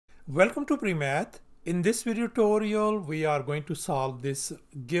Welcome to PreMath. In this video tutorial, we are going to solve this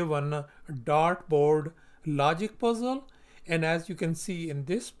given dartboard logic puzzle. And as you can see in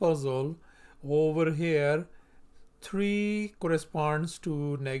this puzzle, over here, 3 corresponds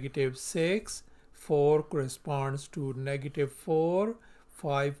to -6, 4 corresponds to -4,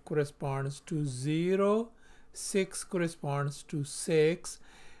 5 corresponds to 0, 6 corresponds to 6,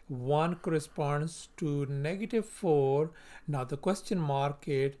 1 corresponds to -4. Now the question mark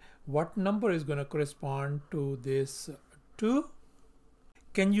is, what number is going to correspond to this 2?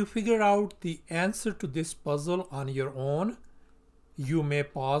 Can you figure out the answer to this puzzle on your own? You may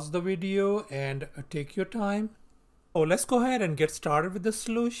pause the video and take your time. So let's go ahead and get started with the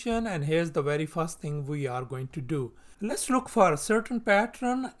solution, and here's the very first thing we are going to do. Let's look for a certain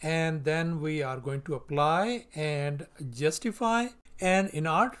pattern and then we are going to apply and justify. And in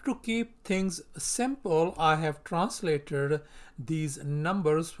order to keep things simple, I have translated these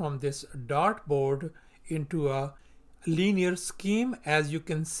numbers from this dartboard into a linear scheme, as you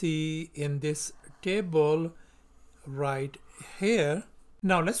can see in this table right here.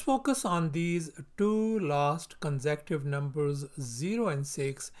 Now let's focus on these two last consecutive numbers 0 and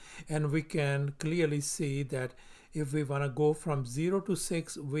 6, and we can clearly see that if we want to go from 0 to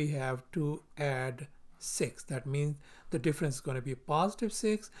 6, we have to add 6. That means the difference is going to be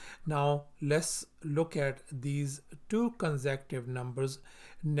 +6. Now let's look at these two consecutive numbers,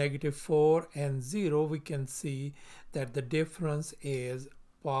 -4 and 0. We can see that the difference is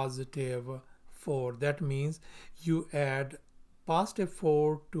 +4. That means you add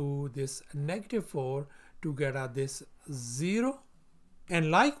 +4 to this -4 to get at this 0. And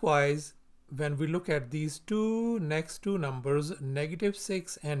likewise, when we look at these next two numbers,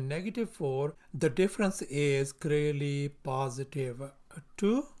 -6 and -4, the difference is clearly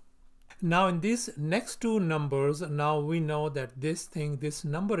 +2. Now in these next two numbers, now we know that this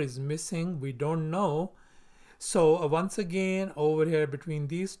number is missing. We don't know. So once again, over here between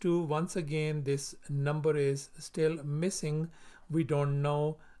these two, once again, this number is still missing. We don't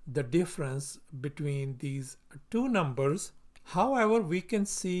know the difference between these two numbers. However, we can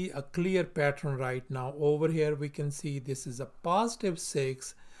see a clear pattern right now. Over here, we can see this is a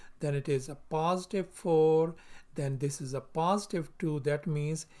 +6, then it is a +4, then this is a +2. That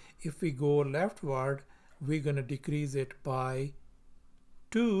means if we go leftward, we're going to decrease it by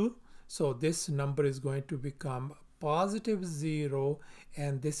 2. So this number is going to become +0,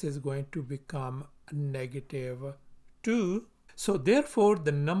 and this is going to become -2. So therefore,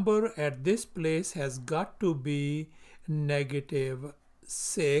 the number at this place has got to be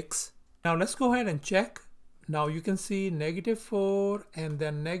 -6. Now let's go ahead and check. Now you can see -4 and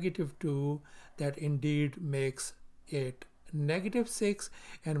then -2. That indeed makes it -6.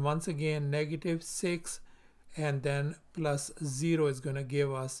 And once again, -6 and then +0 is going to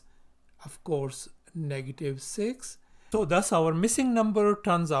give us, of course, -6. So thus our missing number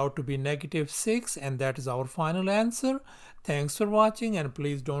turns out to be -6, and that is our final answer. Thanks for watching, and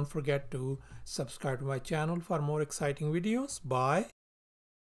please don't forget to subscribe to my channel for more exciting videos. Bye.